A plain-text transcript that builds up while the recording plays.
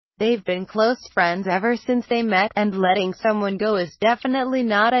They've been close friends ever since they met, and letting someone go is definitely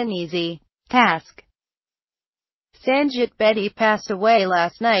not an easy task. Sanjit Bedi passed away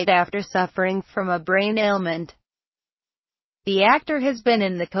last night after suffering from a brain ailment. The actor has been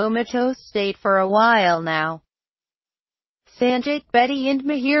in the comatose state for a while now. Sanjit Bedi and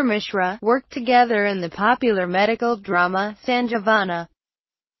Mihir Mishra worked together in the popular medical drama Sanjeevani.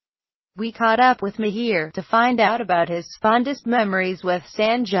 We caught up with Mihir to find out about his fondest memories with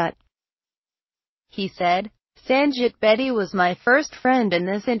Sanjit. He said, "Sanjit Bedi was my first friend in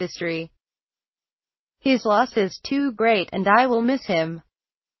this industry. His loss is too great and I will miss him.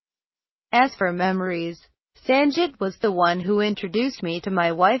 As for memories, Sanjit was the one who introduced me to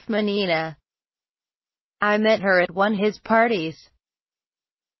my wife Manini. I met her at one of his parties.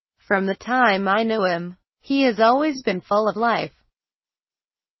 From the time I knew him, he has always been full of life.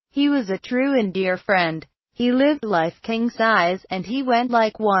 He was a true and dear friend. He lived life king size, and he went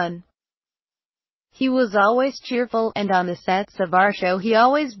like one. He was always cheerful, and on the sets of our show he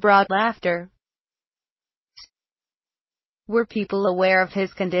always brought laughter." Were people aware of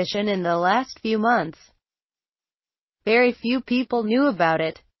his condition in the last few months? Very few people knew about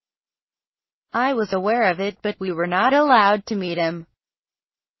it. I was aware of it, but we were not allowed to meet him.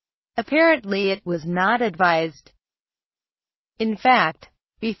 Apparently it was not advised. In fact,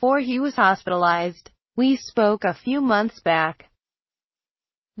 before he was hospitalized, we spoke a few months back.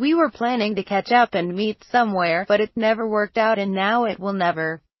 We were planning to catch up and meet somewhere, but it never worked out, and now it will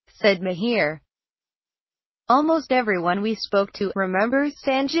never," said Mihir. Almost everyone we spoke to remembers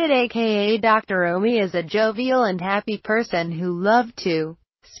Sanjit aka Dr. Omi as a jovial and happy person who loved to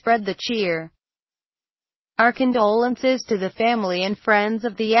spread the cheer. Our condolences to the family and friends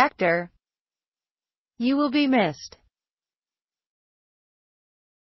of the actor. You will be missed.